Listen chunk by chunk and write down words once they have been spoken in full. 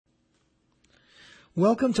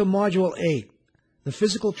Welcome to Module 8, the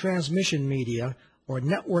physical transmission media, or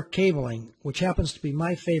network cabling, which happens to be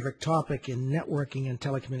my favorite topic in networking and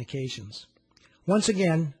telecommunications. Once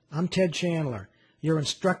again, I'm Ted Chandler, your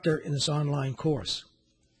instructor in this online course.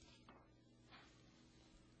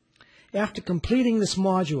 After completing this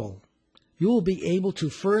module, you will be able to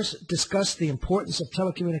first discuss the importance of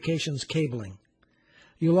telecommunications cabling.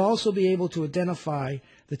 You'll also be able to identify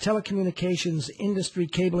the telecommunications industry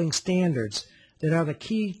cabling standards that are the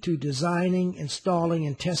key to designing, installing,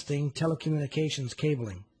 and testing telecommunications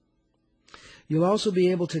cabling. You'll also be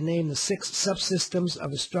able to name the 6 subsystems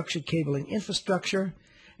of a structured cabling infrastructure,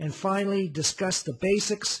 and finally discuss the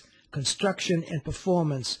basics, construction, and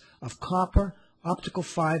performance of copper, optical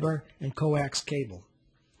fiber, and coax cable.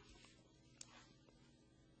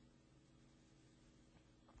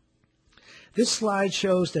 This slide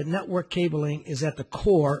shows that network cabling is at the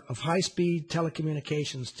core of high-speed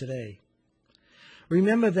telecommunications today.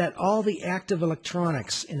 Remember that all the active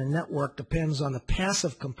electronics in a network depends on the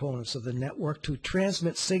passive components of the network to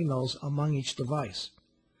transmit signals among each device.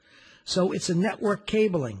 So it's a network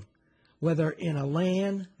cabling, whether in a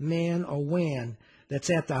LAN, MAN, or WAN, that's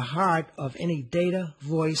at the heart of any data,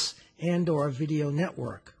 voice, and/or video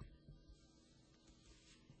network.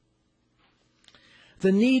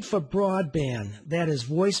 The need for broadband, that is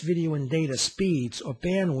voice, video, and data speeds or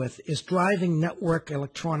bandwidth, is driving network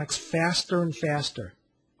electronics faster and faster.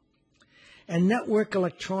 And network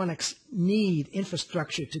electronics need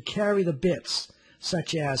infrastructure to carry the bits,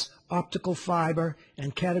 such as optical fiber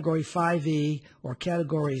and Category 5E or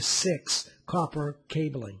Category 6 copper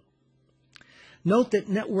cabling. Note that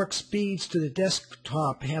network speeds to the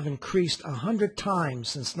desktop have increased 100 times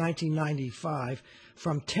since 1995,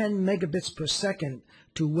 from 10 megabits per second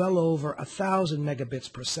to well over 1,000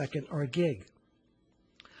 megabits per second, or a gig.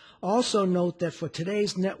 Also note that for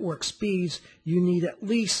today's network speeds, you need at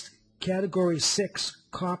least Category 6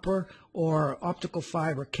 copper or optical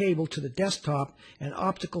fiber cable to the desktop and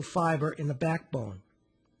optical fiber in the backbone.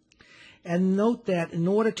 And note that in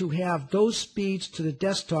order to have those speeds to the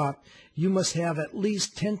desktop, you must have at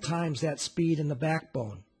least 10 times that speed in the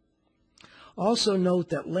backbone. Also note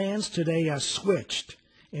that LANs today are switched.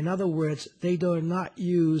 In other words, they do not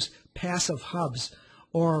use passive hubs,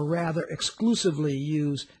 or rather exclusively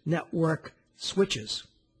use network switches.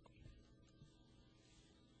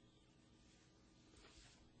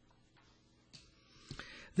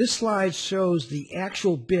 This slide shows the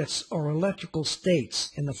actual bits or electrical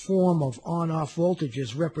states in the form of on-off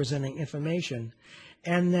voltages representing information,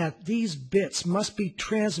 and that these bits must be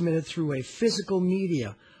transmitted through a physical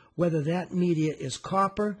media, whether that media is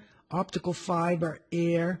copper, optical fiber,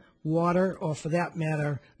 air, water, or for that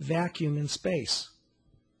matter, vacuum in space.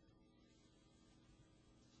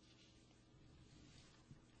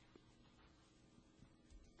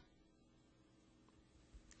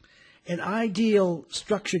 An ideal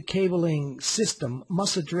structured cabling system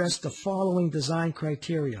must address the following design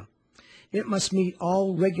criteria. It must meet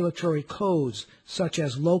all regulatory codes, such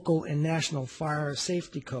as local and national fire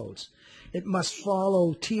safety codes. It must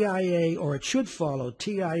follow TIA, or it should follow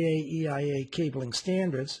TIA-EIA cabling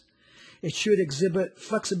standards. It should exhibit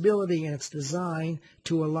flexibility in its design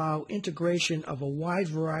to allow integration of a wide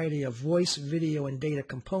variety of voice, video, and data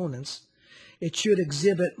components. It should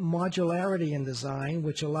exhibit modularity in design,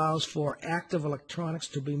 which allows for active electronics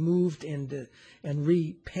to be moved and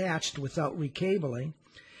repatched without recabling.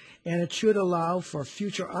 And it should allow for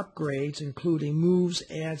future upgrades, including moves,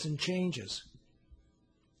 adds, and changes.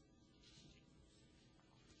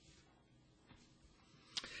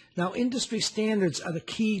 Now, industry standards are the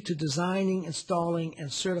key to designing, installing,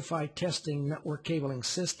 and certified testing network cabling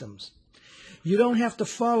systems. You don't have to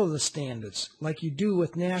follow the standards like you do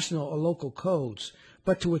with national or local codes,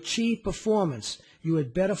 but to achieve performance, you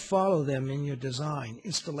had better follow them in your design,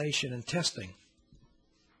 installation, and testing.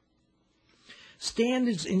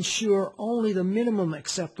 Standards ensure only the minimum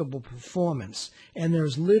acceptable performance, and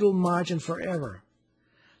there's little margin for error.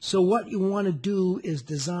 So what you want to do is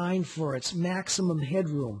design for its maximum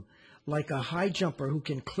headroom, like a high jumper who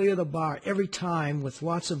can clear the bar every time with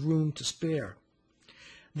lots of room to spare.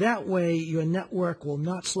 That way, your network will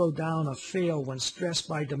not slow down or fail when stressed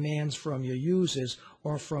by demands from your users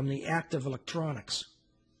or from the active electronics.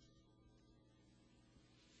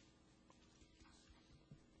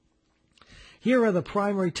 Here are the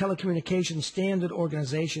primary telecommunications standard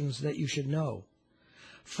organizations that you should know.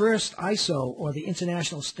 First, ISO, or the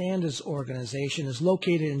International Standards Organization, is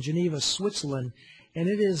located in Geneva, Switzerland, and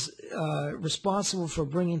it is responsible for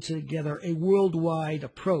bringing together a worldwide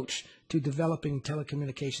approach to developing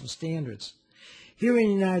telecommunications standards. Here in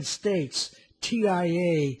the United States,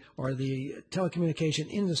 TIA, or the Telecommunication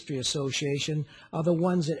Industry Association, are the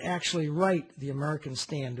ones that actually write the American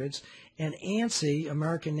standards, and ANSI,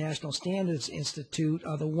 American National Standards Institute,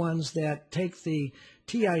 are the ones that take the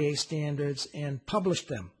TIA standards and publish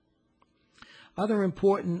them. Other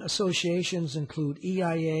important associations include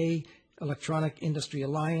EIA, Electronic Industry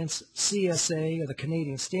Alliance, CSA, or the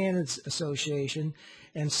Canadian Standards Association,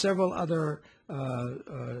 and several other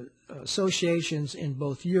associations in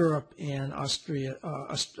both Europe and Australia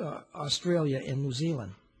and New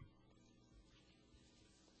Zealand.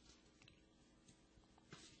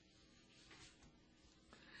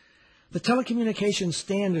 The telecommunications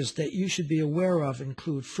standards that you should be aware of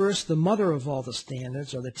include, first, the mother of all the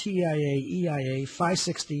standards, or the TIA-EIA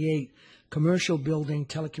 568 Commercial Building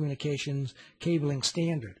Telecommunications Cabling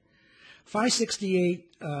Standard.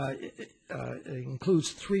 568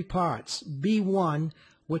 includes three parts. B1,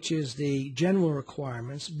 which is the general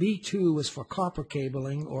requirements. B2 is for copper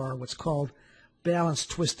cabling, or what's called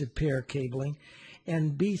balanced twisted pair cabling.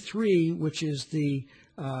 And B3, which is the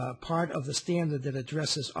part of the standard that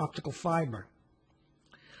addresses optical fiber.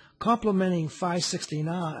 Complementing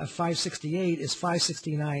 568 is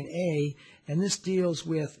 569A, and this deals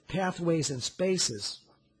with pathways and spaces.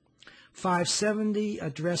 570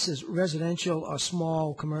 addresses residential or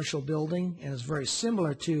small commercial building and is very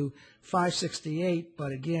similar to 568,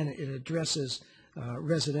 but again, it addresses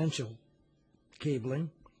residential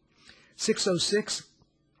cabling. 606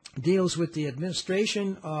 deals with the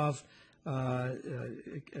administration of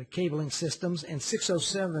cabling systems, and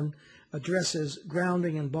 607 addresses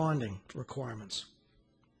grounding and bonding requirements.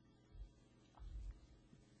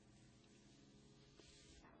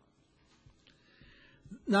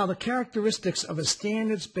 Now, the characteristics of a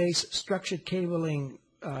standards-based structured cabling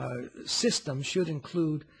system should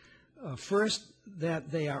include, first,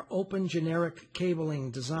 that they are open generic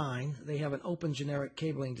cabling design. They have an open generic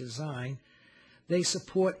cabling design. They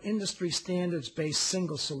support industry standards-based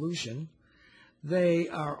single solution. They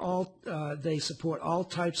support all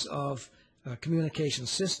types of communication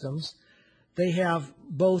systems. They have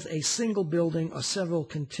both a single building or several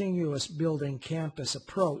continuous building campus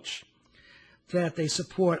approach. That they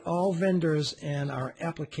support all vendors and are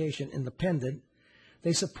application independent.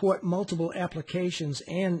 They support multiple applications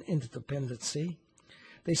and interdependency.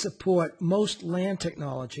 They support most LAN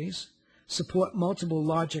technologies, support multiple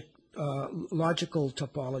logical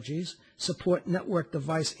topologies, support network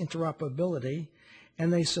device interoperability,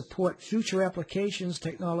 and they support future applications,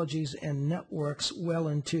 technologies, and networks well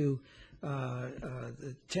into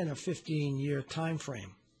the 10 or 15-year time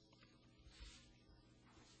frame.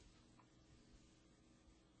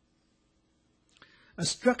 A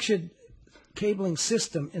structured cabling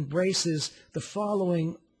system embraces the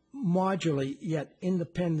following modularly yet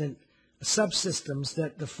independent subsystems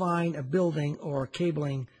that define a building or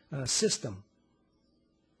cabling system.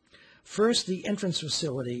 First, the entrance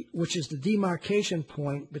facility, which is the demarcation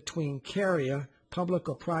point between carrier, public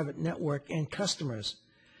or private network, and customers.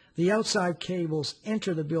 The outside cables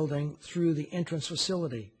enter the building through the entrance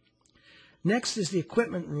facility. Next is the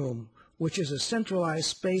equipment room, which is a centralized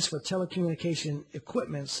space for telecommunication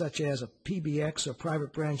equipment such as a PBX or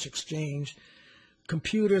private branch exchange,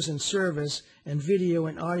 computers and servers, and video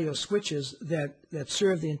and audio switches that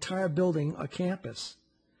serve the entire building or campus.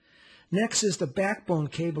 Next is the backbone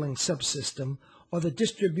cabling subsystem, or the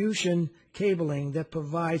distribution cabling that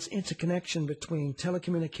provides interconnection between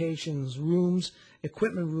telecommunications rooms,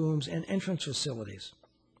 equipment rooms, and entrance facilities.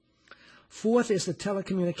 Fourth is the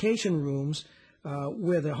telecommunication rooms,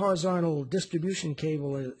 where the horizontal distribution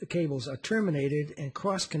cables are terminated and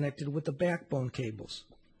cross-connected with the backbone cables.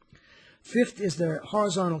 Fifth is the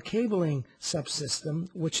horizontal cabling subsystem,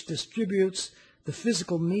 which distributes the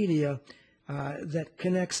physical media that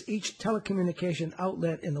connects each telecommunication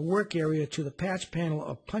outlet in the work area to the patch panel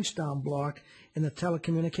or punch-down block in the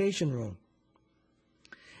telecommunication room.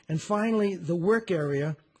 And finally, the work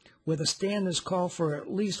area, where the standards call for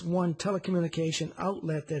at least one telecommunication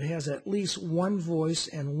outlet that has at least one voice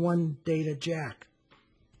and one data jack.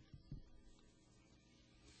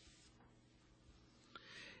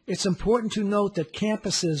 It's important to note that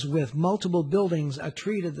campuses with multiple buildings are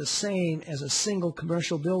treated the same as a single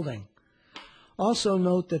commercial building. Also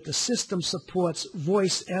note that the system supports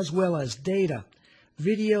voice as well as data.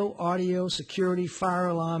 Video, audio, security, fire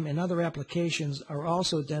alarm, and other applications are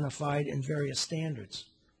also identified in various standards.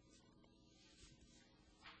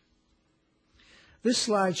 This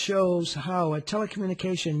slide shows how a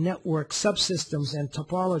telecommunication network subsystems and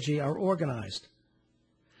topology are organized.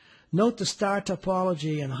 Note the star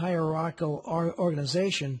topology and hierarchical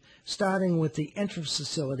organization, starting with the entrance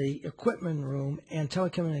facility, equipment room, and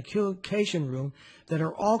telecommunication room that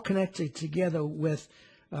are all connected together with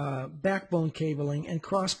backbone cabling and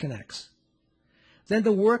cross connects. Then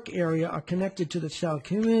the work area are connected to the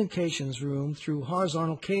telecommunications room through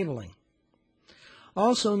horizontal cabling.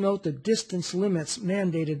 Also note the distance limits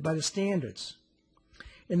mandated by the standards.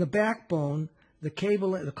 In the backbone, the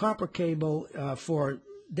copper cable for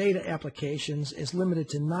data applications is limited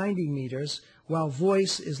to 90 meters, while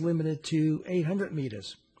voice is limited to 800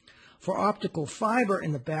 meters. For optical fiber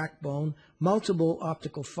in the backbone, multiple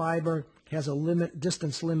optical fiber has a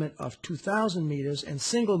distance limit of 2,000 meters, and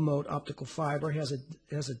single mode optical fiber has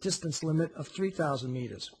a distance limit of 3,000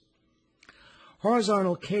 meters.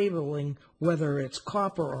 Horizontal cabling, whether it's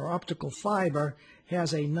copper or optical fiber,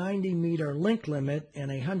 has a 90-meter link limit and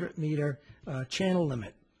a 100-meter channel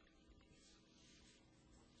limit.